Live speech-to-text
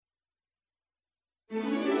Have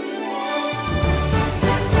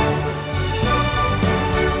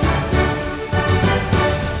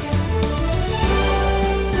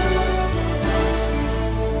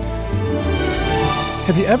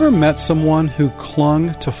you ever met someone who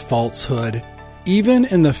clung to falsehood, even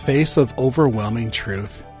in the face of overwhelming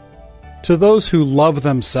truth? To those who love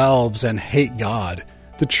themselves and hate God,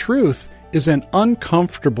 the truth is an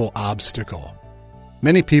uncomfortable obstacle.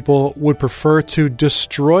 Many people would prefer to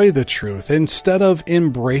destroy the truth instead of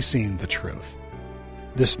embracing the truth.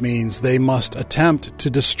 This means they must attempt to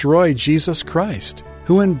destroy Jesus Christ,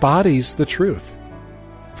 who embodies the truth.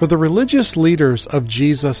 For the religious leaders of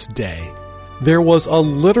Jesus' day, there was a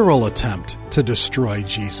literal attempt to destroy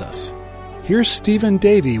Jesus. Here's Stephen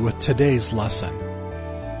Davey with today's lesson.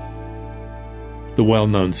 The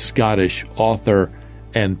well-known Scottish author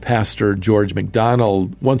and pastor George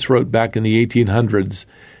MacDonald once wrote back in the 1800s,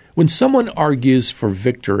 "When someone argues for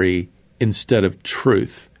victory instead of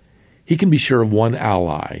truth, he can be sure of one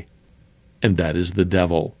ally, and that is the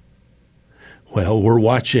devil." Well, we're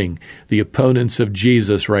watching the opponents of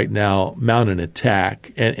Jesus right now mount an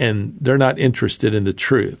attack, and they're not interested in the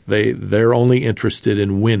truth. They're only interested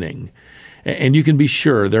in winning. And you can be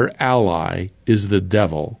sure their ally is the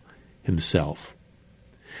devil himself.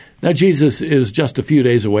 Now, Jesus is just a few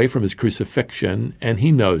days away from his crucifixion, and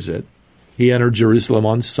he knows it. He entered Jerusalem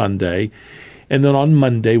on Sunday, and then on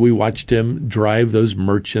Monday we watched him drive those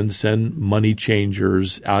merchants and money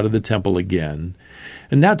changers out of the temple again.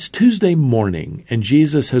 And now it's Tuesday morning, and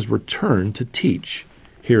Jesus has returned to teach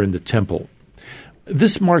here in the temple.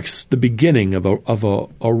 This marks the beginning of a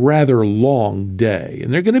rather long day,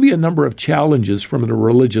 and there are going to be a number of challenges from the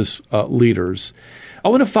religious leaders. I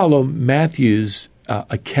want to follow Matthew's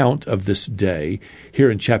account of this day here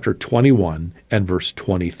in chapter 21 and verse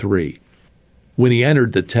 23. When he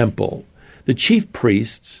entered the temple, the chief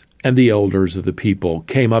priests and the elders of the people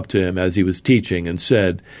came up to him as he was teaching and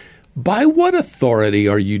said, "By what authority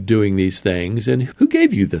are you doing these things, and who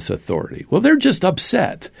gave you this authority?" Well, they're just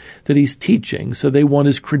upset that he's teaching, so they want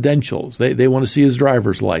his credentials. They want to see his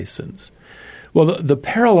driver's license. Well, the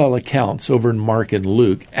parallel accounts over in Mark and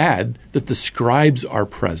Luke add that the scribes are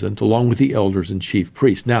present along with the elders and chief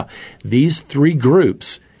priests. Now, these three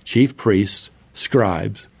groups, chief priests,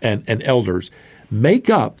 scribes, and elders, make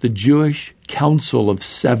up the Jewish Council of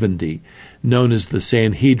 70, known as the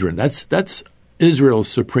Sanhedrin. That's Israel's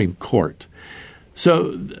Supreme Court.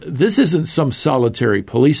 So this isn't some solitary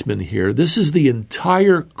policeman here. This is the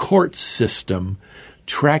entire court system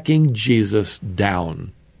tracking Jesus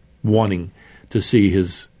down, wanting to see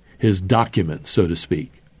his documents, so to speak.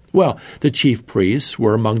 Well, the chief priests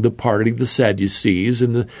were among the party of the Sadducees,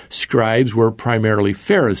 and the scribes were primarily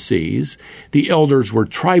Pharisees. The elders were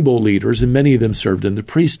tribal leaders, and many of them served in the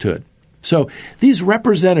priesthood. So these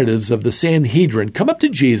representatives of the Sanhedrin come up to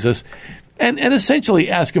Jesus and essentially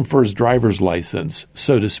ask him for his driver's license,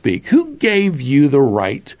 so to speak. Who gave you the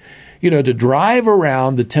right, to drive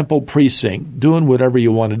around the temple precinct doing whatever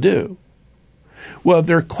you want to do? Well,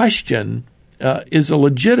 their question is a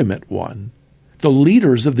legitimate one. The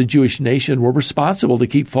leaders of the Jewish nation were responsible to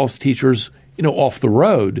keep false teachers, off the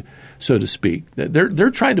road, so to speak.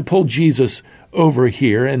 They're trying to pull Jesus over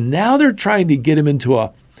here, and now they're trying to get him into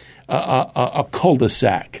a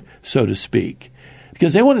cul-de-sac, so to speak,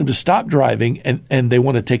 because they want him to stop driving and they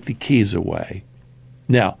want to take the keys away.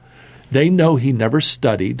 Now, they know he never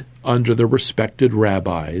studied under the respected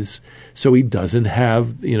rabbis, so he doesn't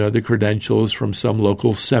have, the credentials from some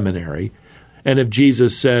local seminary. And if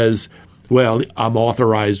Jesus says, "Well, I'm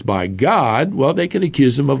authorized by God," well, they can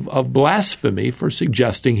accuse him of blasphemy for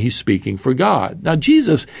suggesting he's speaking for God. Now,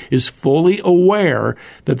 Jesus is fully aware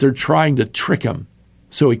that they're trying to trick him,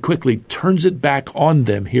 so he quickly turns it back on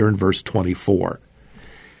them here in verse 24.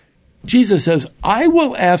 Jesus says, "I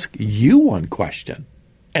will ask you one question,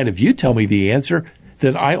 and if you tell me the answer,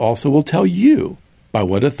 then I also will tell you by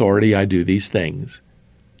what authority I do these things."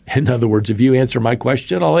 In other words, if you answer my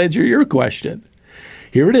question, I'll answer your question.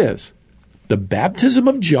 Here it is. The baptism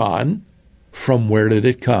of John, from where did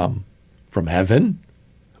it come? From heaven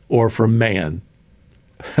or from man?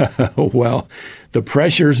 Well, the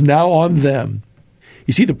pressure's now on them.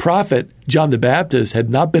 You see, the prophet John the Baptist had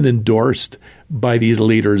not been endorsed by these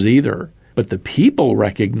leaders either, but the people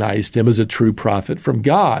recognized him as a true prophet from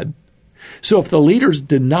God. So if the leaders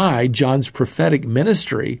deny John's prophetic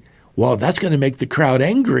ministry, well, that's going to make the crowd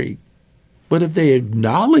angry. But if they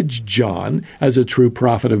acknowledge John as a true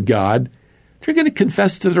prophet of God, they're going to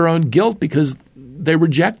confess to their own guilt because they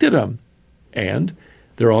rejected him. And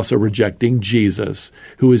they're also rejecting Jesus,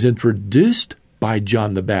 who was introduced by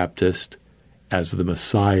John the Baptist as the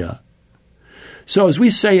Messiah. So as we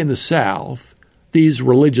say in the South, these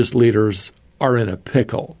religious leaders are in a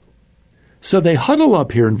pickle. So they huddle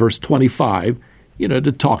up here in verse 25,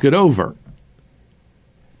 to talk it over.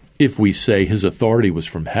 If we say his authority was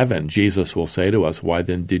from heaven, Jesus will say to us, why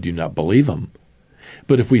then did you not believe him?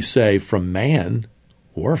 But if we say from man,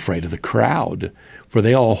 we're afraid of the crowd, for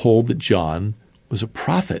they all hold that John was a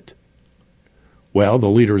prophet. Well, the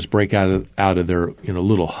leaders break out of their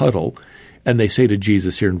little huddle, and they say to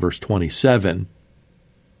Jesus here in verse 27,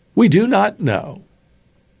 we do not know.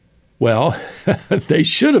 Well, they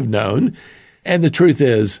should have known, and the truth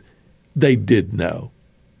is, they did know.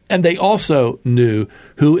 And they also knew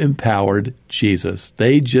who empowered Jesus.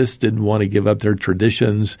 They just didn't want to give up their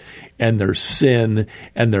traditions and their sin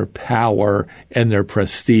and their power and their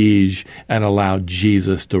prestige and allow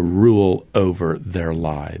Jesus to rule over their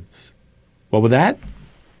lives. Well, with that,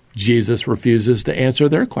 Jesus refuses to answer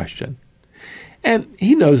their question. And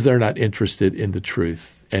he knows they're not interested in the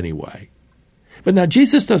truth anyway. But now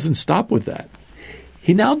Jesus doesn't stop with that.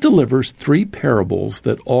 He now delivers 3 parables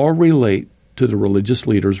that all relate to the religious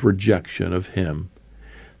leaders' rejection of him.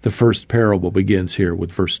 The first parable begins here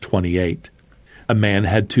with verse 28. A man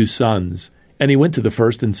had 2 sons, and he went to the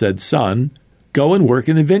first and said, Son, go and work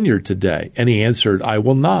in the vineyard today. And he answered, I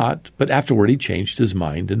will not. But afterward he changed his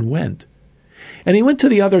mind and went. And he went to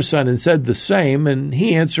the other son and said the same, and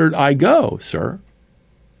he answered, I go, sir,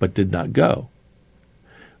 but did not go.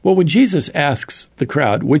 Well, when Jesus asks the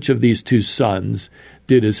crowd which of these 2 sons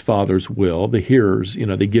did his father's will, the hearers,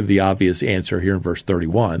 they give the obvious answer here in verse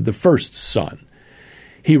 31, the first son.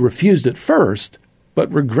 He refused at first,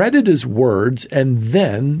 but regretted his words and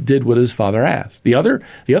then did what his father asked. The other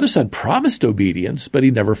son promised obedience, but he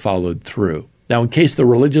never followed through. Now, in case the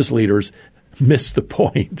religious leaders missed the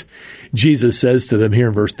point, Jesus says to them here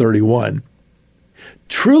in verse 31,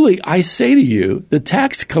 Truly, I say to you, the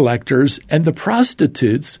tax collectors and the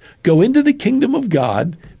prostitutes go into the kingdom of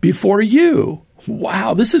God before you.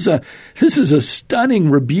 Wow, this is a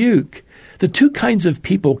stunning rebuke. The 2 kinds of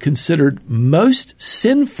people considered most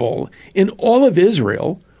sinful in all of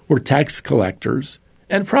Israel were tax collectors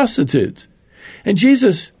and prostitutes. And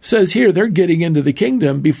Jesus says here they're getting into the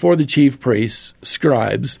kingdom before the chief priests,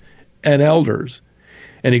 scribes, and elders.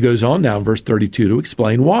 And he goes on now in verse 32 to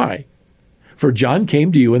explain why. For John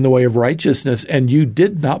came to you in the way of righteousness, and you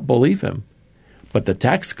did not believe him. But the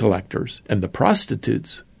tax collectors and the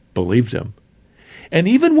prostitutes believed him. And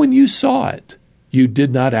even when you saw it, you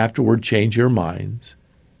did not afterward change your minds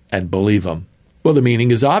and believe him. Well, the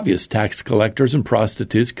meaning is obvious. Tax collectors and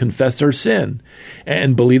prostitutes confess their sin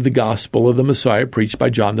and believe the gospel of the Messiah preached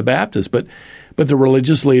by John the Baptist. But the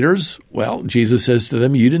religious leaders, well, Jesus says to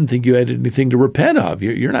them, you didn't think you had anything to repent of.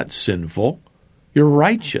 You're not sinful. You're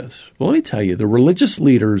righteous. Well, let me tell you, the religious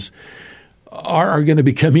leaders are going to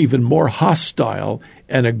become even more hostile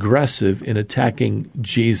and aggressive in attacking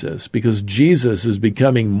Jesus because Jesus is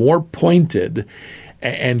becoming more pointed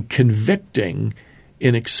and convicting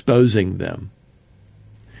in exposing them.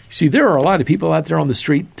 See, there are a lot of people out there on the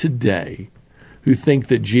street today who think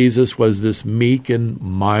that Jesus was this meek and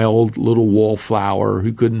mild little wallflower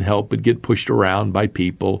who couldn't help but get pushed around by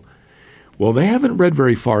people. Well, they haven't read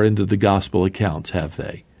very far into the gospel accounts, have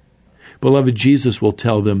they? Beloved, Jesus will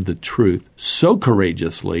tell them the truth so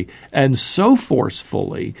courageously and so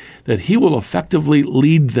forcefully that he will effectively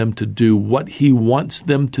lead them to do what he wants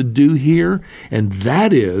them to do here, and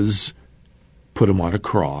that is put him on a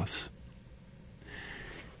cross.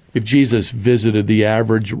 If Jesus visited the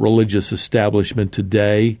average religious establishment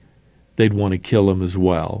today, they'd want to kill him as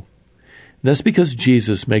well. And that's because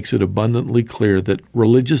Jesus makes it abundantly clear that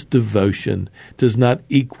religious devotion does not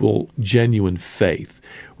equal genuine faith.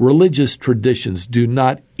 Religious traditions do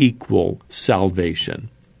not equal salvation.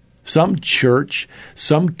 Some church,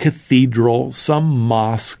 some cathedral, some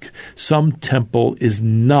mosque, some temple is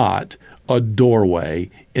not a doorway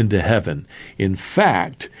into heaven. In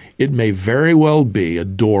fact, it may very well be a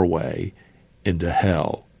doorway into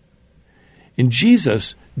hell. And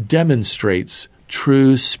Jesus demonstrates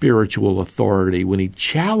true spiritual authority when he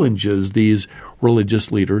challenges these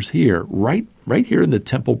religious leaders here, right here in the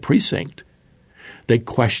temple precinct. They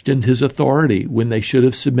questioned his authority when they should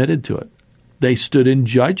have submitted to it. They stood in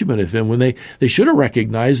judgment of him when they should have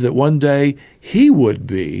recognized that one day he would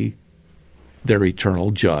be their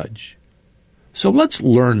eternal judge. So let's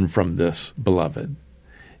learn from this, beloved.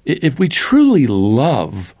 If we truly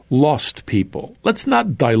love lost people, let's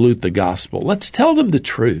not dilute the gospel. Let's tell them the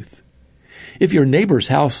truth. If your neighbor's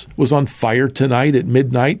house was on fire tonight at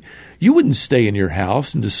midnight, you wouldn't stay in your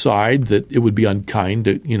house and decide that it would be unkind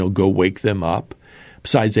to, go wake them up.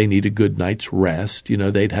 Besides, they need a good night's rest.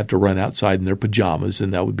 They'd have to run outside in their pajamas,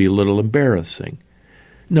 and that would be a little embarrassing.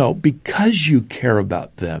 No, because you care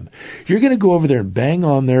about them, you're going to go over there and bang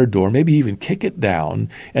on their door, maybe even kick it down,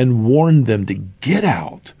 and warn them to get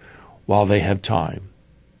out while they have time.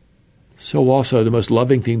 So also, the most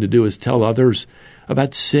loving thing to do is tell others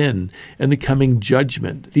about sin and the coming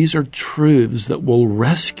judgment. These are truths that will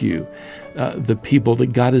rescue the people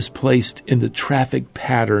that God has placed in the traffic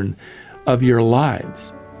pattern of your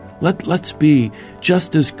lives. Let's be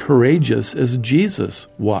just as courageous as Jesus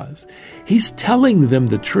was. He's telling them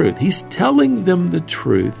the truth. He's telling them the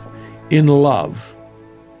truth in love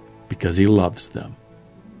because he loves them.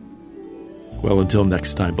 Well, until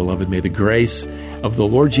next time, beloved, may the grace of the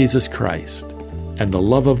Lord Jesus Christ and the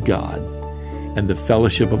love of God and the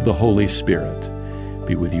fellowship of the Holy Spirit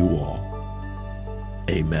be with you all.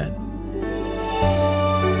 Amen.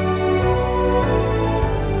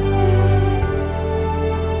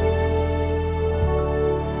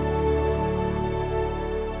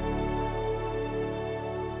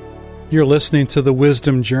 You're listening to The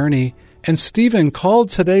Wisdom Journey, and Stephen called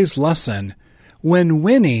today's lesson, When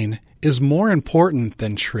Winning is More Important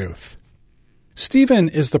Than Truth. Stephen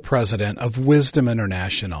is the president of Wisdom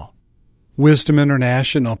International. Wisdom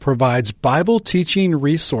International provides Bible teaching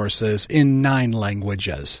resources in 9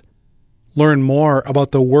 languages. Learn more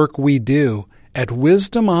about the work we do at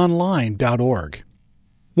wisdomonline.org.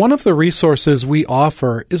 One of the resources we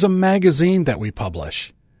offer is a magazine that we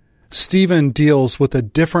publish. Stephen deals with a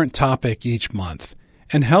different topic each month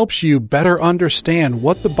and helps you better understand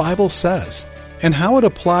what the Bible says and how it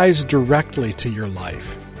applies directly to your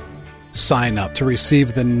life. Sign up to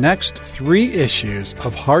receive the next 3 issues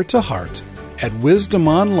of Heart to Heart at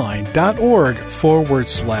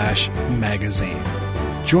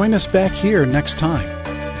wisdomonline.org/magazine. Join us back here next time.